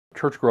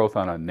church growth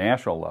on a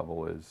national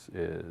level is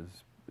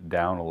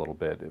down a little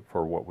bit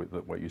for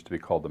what used to be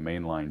called the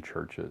mainline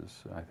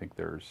churches. I think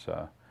there's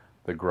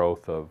the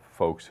growth of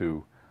folks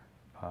who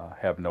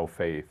have no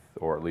faith,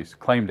 or at least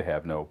claim to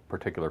have no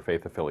particular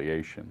faith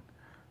affiliation,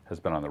 has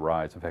been on the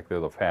rise. In fact, they're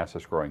the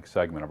fastest growing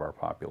segment of our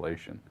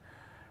population.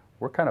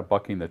 We're kind of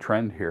bucking the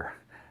trend here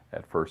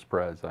at First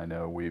Pres. I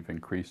know we've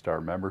increased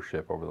our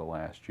membership over the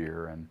last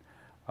year, and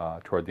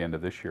toward the end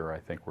of this year, I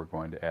think we're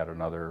going to add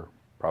another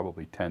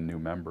probably 10 new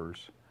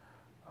members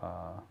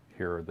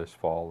here this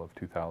fall of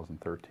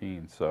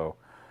 2013. So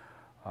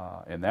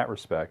in that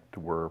respect,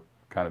 we're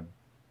kind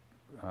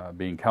of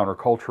being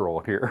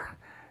countercultural here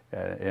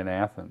in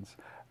Athens.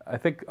 I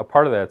think a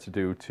part of that's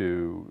due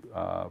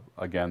to,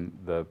 again,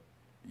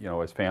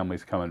 as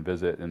families come and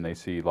visit and they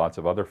see lots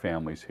of other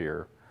families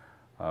here,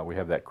 we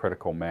have that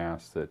critical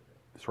mass that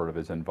sort of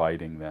is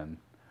inviting then,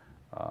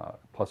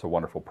 plus a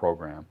wonderful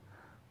program.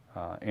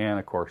 And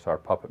of course our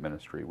puppet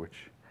ministry,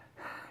 which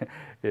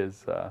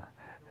has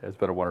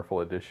been a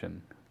wonderful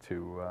addition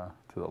to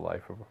the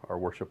life of our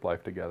worship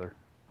life together.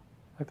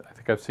 I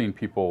think I've seen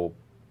people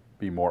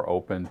be more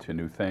open to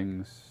new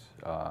things.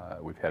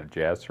 We've had a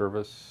jazz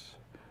service,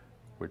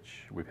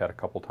 which we've had a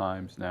couple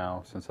times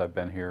now since I've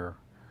been here.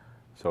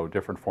 So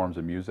different forms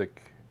of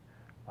music.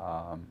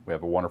 We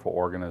have a wonderful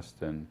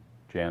organist, and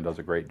Jan does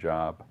a great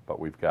job, but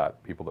we've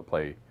got people that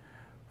play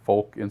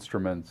folk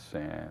instruments,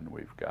 and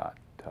we've got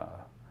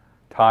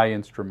Thai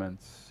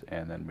instruments,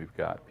 and then we've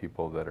got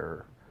people that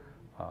are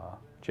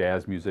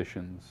jazz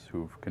musicians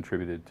who've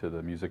contributed to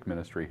the music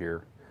ministry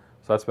here.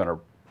 So that's been a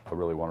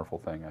really wonderful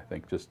thing. I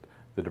think just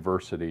the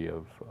diversity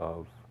of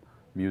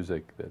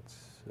music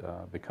that's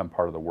become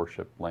part of the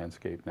worship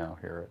landscape now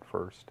here at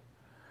First.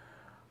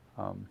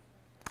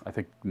 I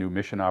think new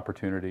mission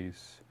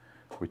opportunities.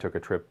 We took a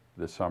trip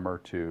this summer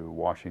to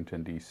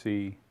Washington,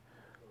 D.C.,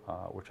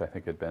 which I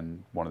think had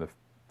been one of the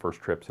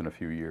first trips in a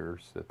few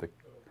years that the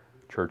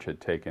church had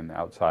taken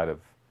outside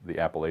of the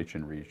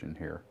Appalachian region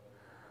here.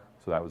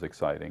 So that was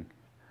exciting.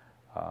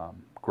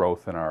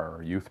 Growth in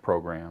our youth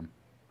program.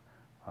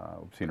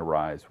 We've seen a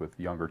rise with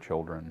younger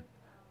children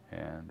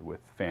and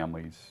with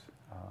families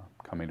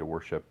coming to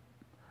worship.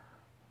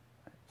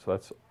 So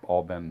that's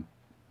all been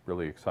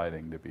really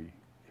exciting to be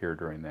here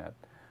during that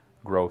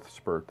growth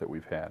spurt that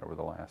we've had over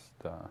the last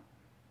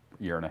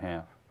year and a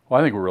half. Well,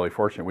 I think we're really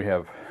fortunate. We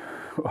have,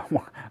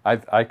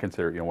 I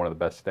consider one of the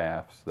best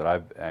staffs that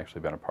I've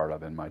actually been a part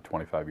of in my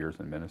 25 years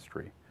in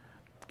ministry.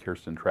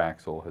 Kirsten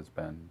Traxel has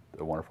been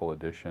a wonderful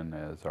addition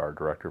as our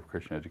Director of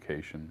Christian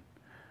Education.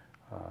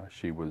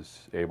 She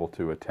was able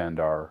to attend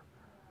our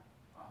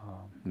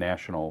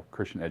National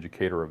Christian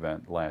Educator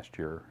event last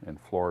year in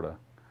Florida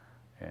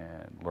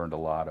and learned a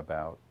lot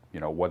about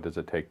what does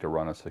it take to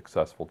run a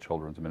successful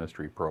children's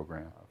ministry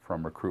program,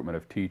 from recruitment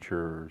of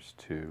teachers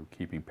to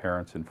keeping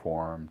parents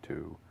informed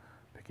to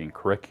picking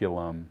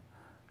curriculum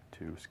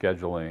to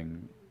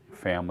scheduling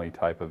family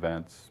type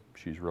events.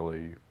 She's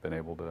really been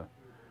able to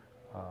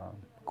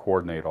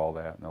coordinate all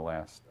that in the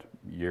last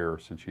year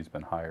since she's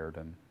been hired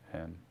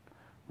and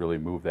really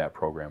move that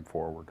program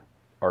forward.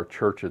 Our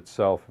church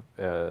itself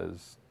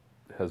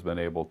has been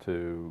able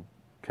to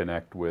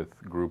connect with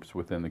groups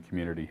within the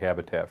community,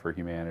 Habitat for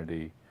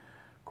Humanity,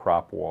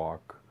 Crop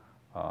Walk,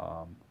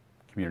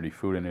 Community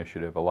Food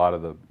Initiative, a lot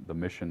of the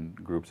mission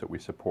groups that we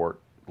support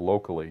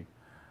locally.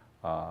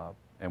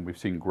 And we've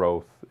seen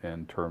growth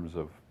in terms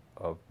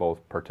of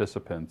both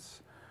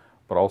participants,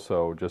 but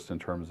also just in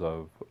terms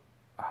of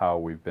how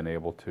we've been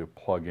able to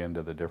plug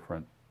into the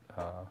different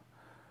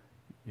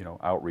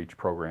outreach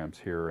programs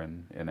here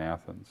in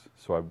Athens.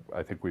 So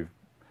I think we've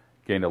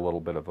gained a little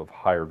bit of a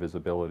higher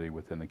visibility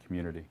within the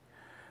community.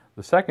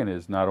 The second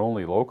is not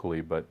only locally,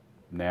 but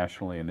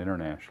nationally and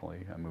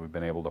internationally. I mean, we've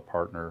been able to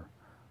partner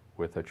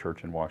with a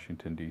church in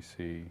Washington,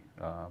 D.C.,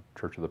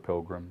 Church of the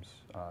Pilgrims,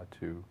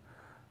 to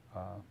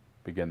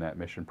begin that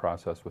mission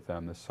process with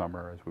them this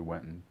summer as we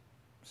went and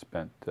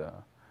spent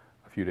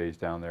a few days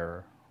down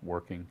there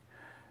working.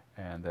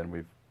 And then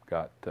we've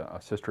got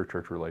a sister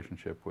church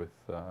relationship with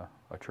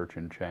a church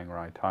in Chiang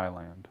Rai,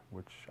 Thailand,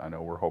 which I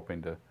know we're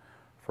hoping to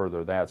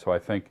further that. So I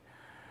think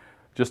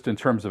just in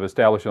terms of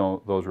establishing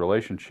those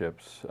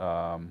relationships,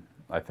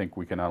 I think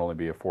we can not only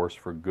be a force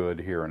for good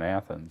here in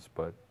Athens,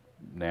 but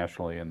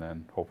nationally and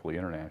then hopefully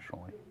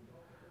internationally.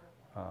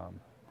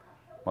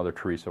 Mother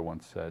Teresa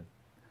once said,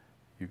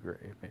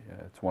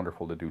 it's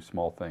wonderful to do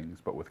small things,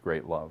 but with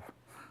great love.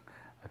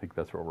 I think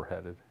that's where we're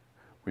headed.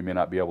 We may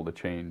not be able to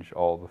change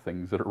all the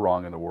things that are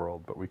wrong in the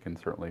world, but we can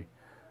certainly,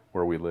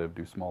 where we live,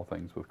 do small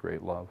things with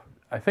great love.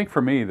 I think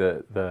for me,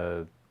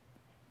 the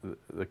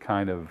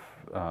kind of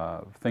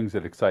things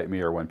that excite me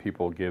are when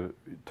people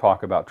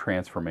talk about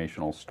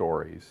transformational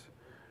stories,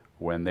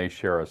 when they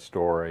share a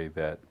story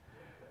that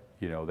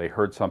they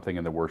heard something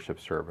in the worship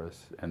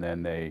service and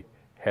then they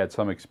had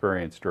some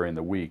experience during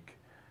the week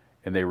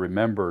and they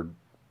remembered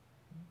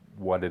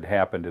what had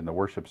happened in the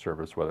worship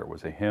service, whether it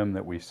was a hymn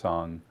that we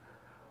sung,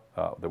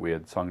 that we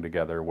had sung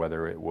together,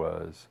 whether it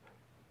was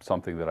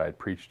something that I had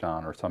preached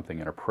on or something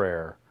in a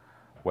prayer,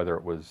 whether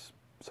it was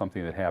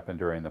something that happened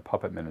during the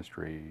puppet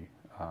ministry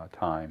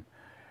time.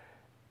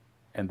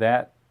 And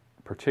that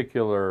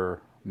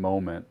particular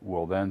moment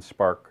will then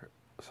spark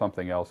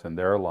something else in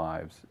their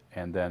lives,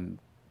 and then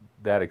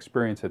that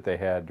experience that they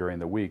had during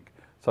the week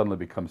suddenly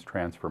becomes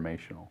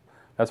transformational.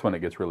 That's when it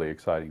gets really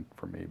exciting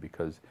for me,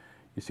 because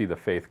you see the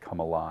faith come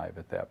alive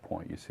at that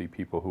point. You see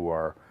people who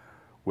are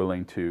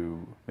willing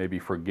to maybe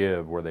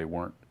forgive where they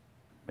weren't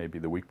maybe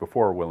the week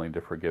before willing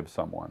to forgive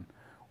someone.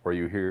 Or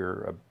you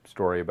hear a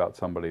story about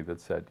somebody that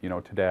said, you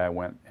know, today I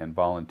went and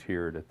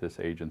volunteered at this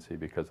agency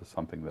because of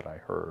something that I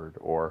heard.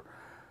 Or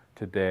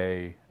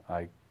today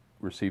I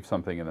received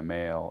something in the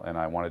mail and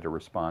I wanted to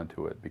respond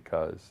to it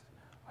because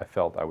I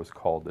felt I was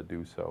called to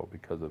do so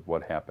because of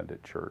what happened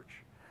at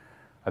church.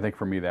 I think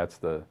for me that's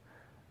a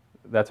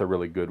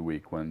really good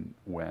week when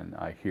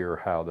I hear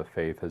how the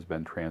faith has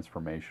been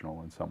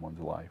transformational in someone's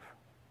life.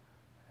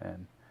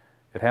 And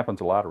it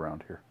happens a lot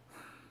around here,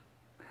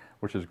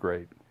 which is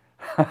great.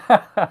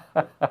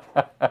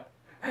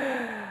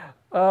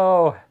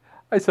 Oh,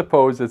 I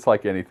suppose it's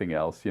like anything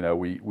else. You know,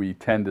 we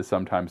tend to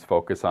sometimes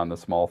focus on the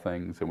small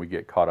things, and we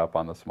get caught up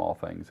on the small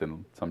things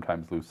and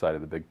sometimes lose sight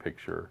of the big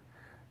picture.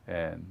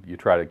 And you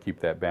try to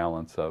keep that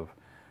balance of,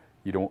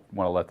 you don't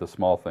want to let the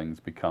small things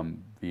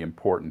become the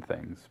important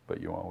things,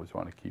 but you always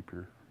want to keep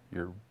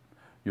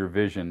your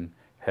vision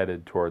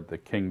headed toward the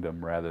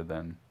kingdom rather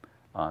than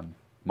on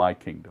my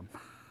kingdom.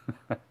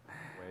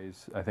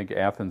 I think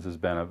Athens has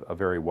been a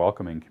very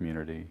welcoming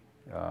community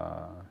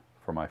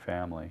for my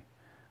family.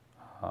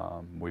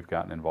 We've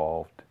gotten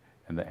involved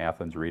in the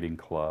Athens Reading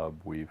Club.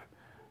 We've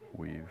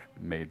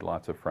made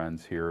lots of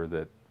friends here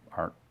that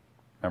aren't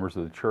members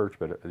of the church,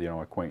 but you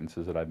know,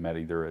 acquaintances that I've met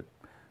either at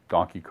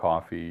Donkey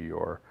Coffee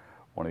or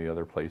one of the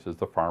other places,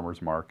 the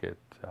farmers market,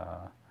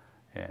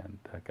 and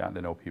gotten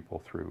to know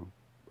people through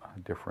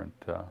different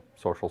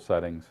social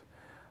settings.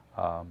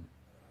 I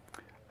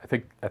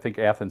think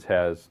Athens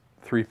has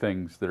three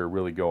things that are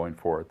really going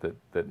for it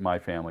that my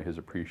family has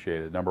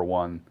appreciated. Number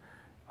one,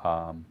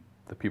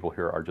 the people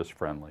here are just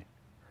friendly.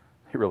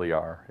 They really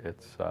are.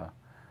 It's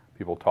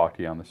people talk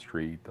to you on the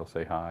street. They'll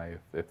say hi.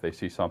 If they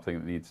see something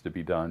that needs to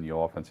be done, you'll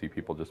often see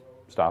people just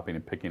stopping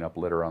and picking up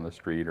litter on the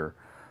street,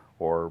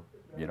 or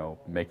you know,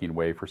 making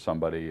way for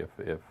somebody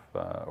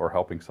or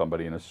helping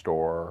somebody in a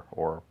store,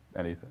 or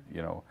anything,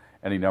 you know,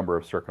 any number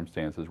of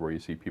circumstances where you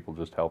see people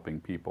just helping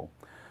people.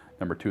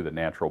 Number two, the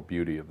natural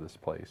beauty of this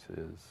place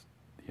is,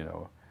 you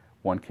know,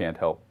 one can't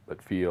help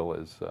but feel,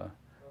 as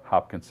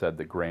Hopkins said,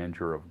 the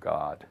grandeur of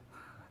God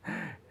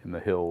in the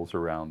hills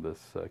around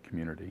this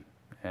community.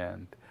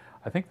 And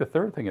I think the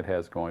third thing it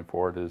has going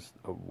for it is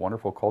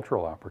wonderful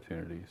cultural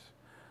opportunities.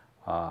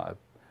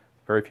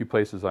 Very few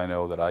places I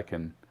know that I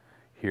can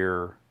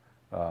hear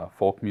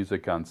folk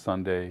music on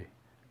Sunday,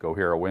 go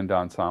hear a wind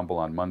ensemble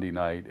on Monday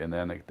night, and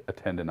then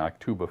attend an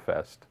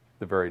Oktoberfest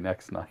the very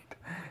next night,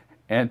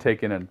 and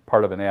take in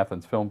part of an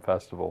Athens Film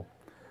Festival,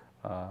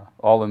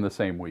 all in the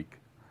same week.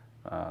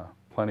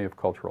 Plenty of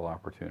cultural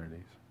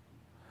opportunities.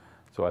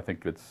 So I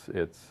think it's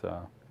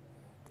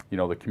you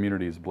know, the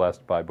community is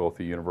blessed by both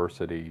the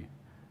university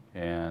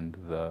and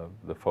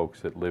the folks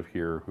that live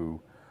here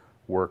who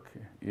work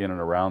in and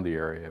around the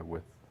area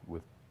with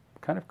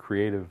kind of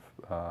creative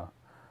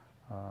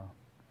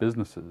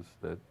businesses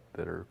that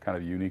are kind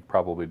of unique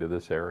probably to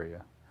this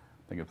area.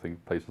 Think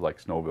of places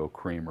like Snowville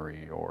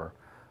Creamery, or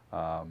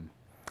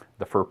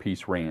the Fur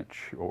Peace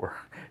Ranch, or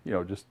you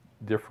know, just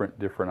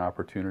different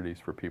opportunities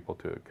for people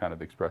to kind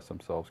of express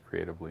themselves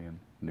creatively in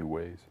new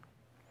ways.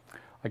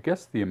 I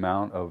guess the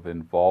amount of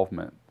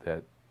involvement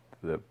that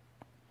the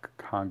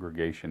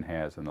congregation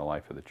has in the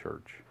life of the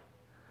church,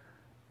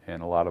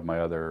 and a lot of my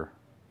other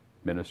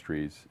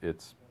ministries,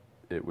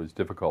 it was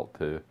difficult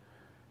to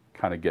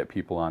kind of get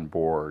people on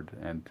board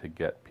and to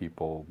get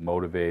people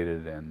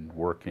motivated and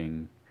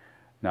working.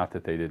 Not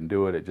that they didn't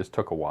do it, it just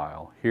took a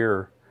while.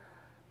 Here,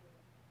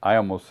 I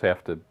almost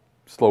have to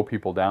slow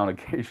people down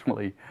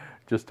occasionally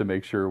just to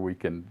make sure we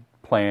can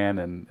plan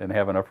and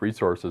have enough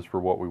resources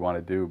for what we want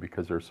to do,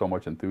 because there's so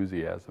much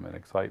enthusiasm and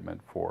excitement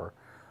for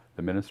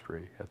the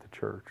ministry at the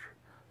church.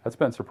 That's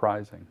been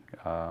surprising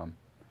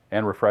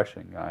and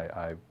refreshing.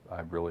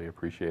 I've really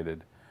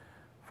appreciated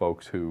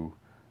folks who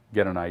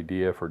get an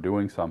idea for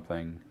doing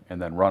something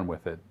and then run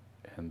with it.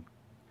 And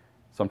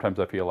sometimes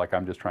I feel like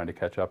I'm just trying to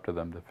catch up to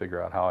them to figure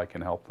out how I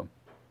can help them.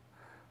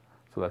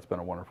 So that's been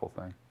a wonderful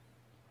thing.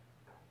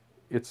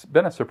 It's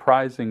been a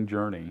surprising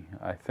journey.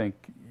 I think,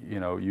 you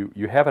know,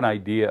 you have an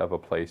idea of a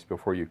place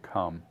before you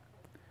come.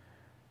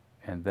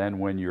 And then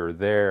when you're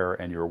there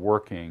and you're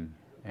working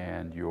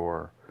and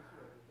you're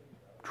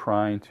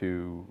trying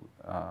to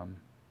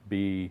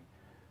be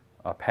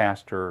a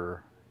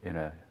pastor in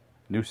a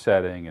new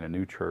setting, in a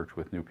new church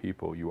with new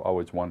people, you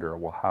always wonder,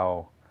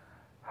 well,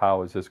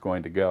 how is this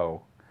going to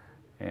go?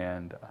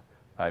 And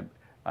I'm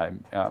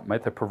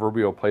at the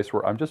proverbial place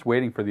where I'm just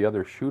waiting for the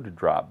other shoe to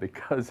drop,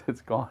 because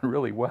it's gone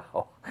really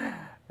well.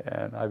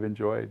 And I've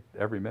enjoyed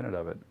every minute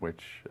of it,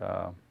 which,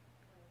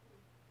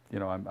 you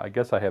know, I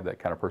guess I have that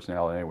kind of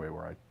personality anyway,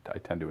 where I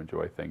tend to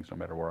enjoy things no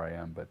matter where I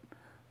am, but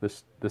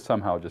this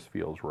somehow just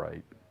feels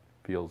right.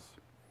 feels,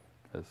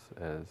 as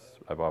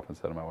I've often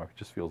said to my wife, it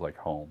just feels like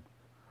home.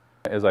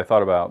 As I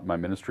thought about my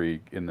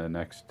ministry in the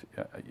next,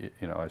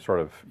 you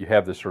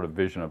have this sort of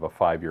vision of a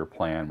 5-year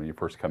plan when you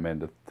first come in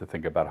to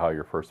think about how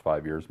your first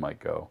 5 years might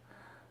go.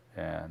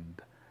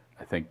 And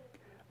I think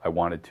I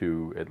wanted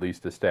to at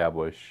least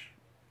establish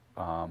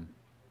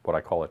what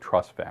I call a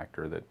trust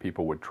factor, that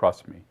people would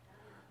trust me.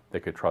 They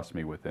could trust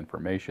me with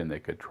information. They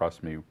could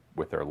trust me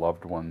with their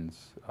loved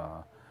ones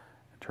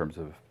in terms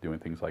of doing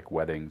things like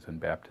weddings and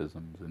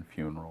baptisms and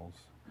funerals.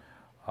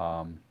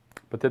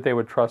 But that they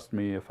would trust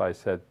me if I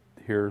said,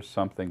 here's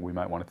something we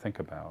might want to think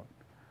about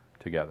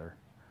together.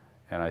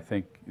 And I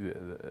think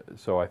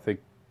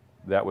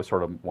that was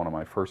sort of one of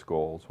my first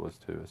goals, was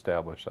to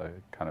establish a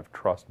kind of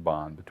trust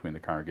bond between the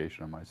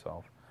congregation and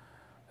myself.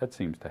 That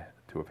seems to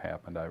have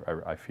happened.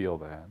 I feel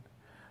that.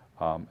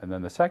 And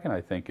then the second, I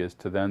think, is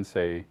to then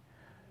say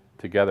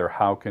together,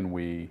 how can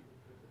we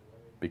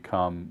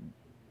become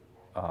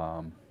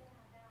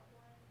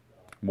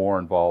more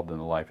involved in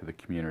the life of the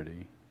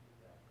community?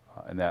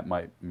 And that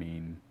might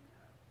mean,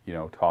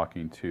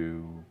 talking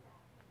to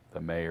the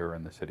mayor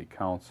and the city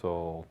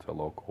council, to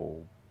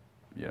local,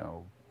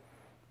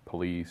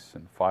 police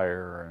and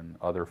fire and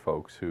other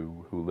folks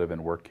who live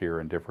and work here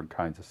in different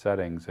kinds of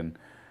settings, and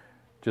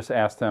just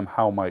ask them,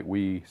 how might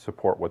we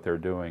support what they're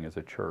doing as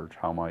a church?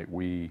 How might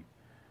we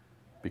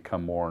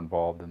become more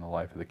involved in the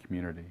life of the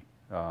community?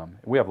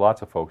 We have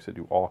lots of folks that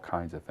do all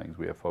kinds of things.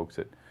 We have folks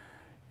that,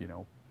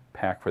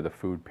 pack for the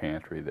food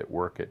pantry, that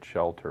work at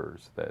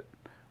shelters, that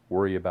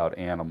worry about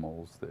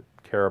animals, that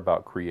care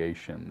about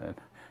creation, that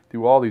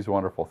do all these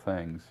wonderful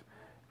things.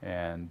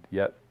 And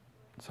yet,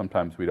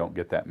 sometimes we don't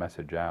get that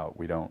message out.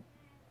 We don't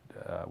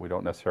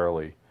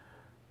necessarily,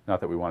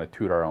 not that we want to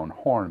toot our own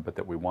horn, but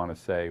that we want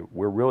to say,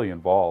 we're really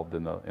involved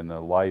in the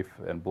life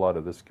and blood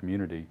of this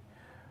community.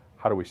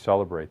 How do we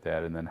celebrate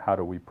that? And then how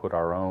do we put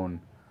our own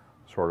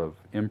sort of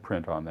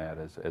imprint on that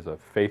as a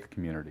faith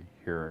community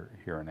here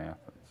in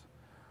Athens?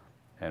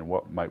 And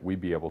what might we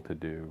be able to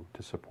do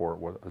to support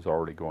what is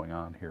already going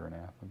on here in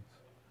Athens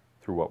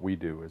through what we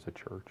do as a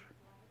church?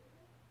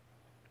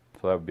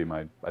 So that would be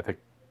I think,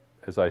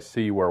 as I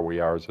see where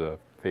we are as a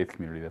faith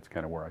community, that's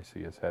kind of where I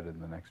see us headed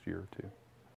in the next year or two.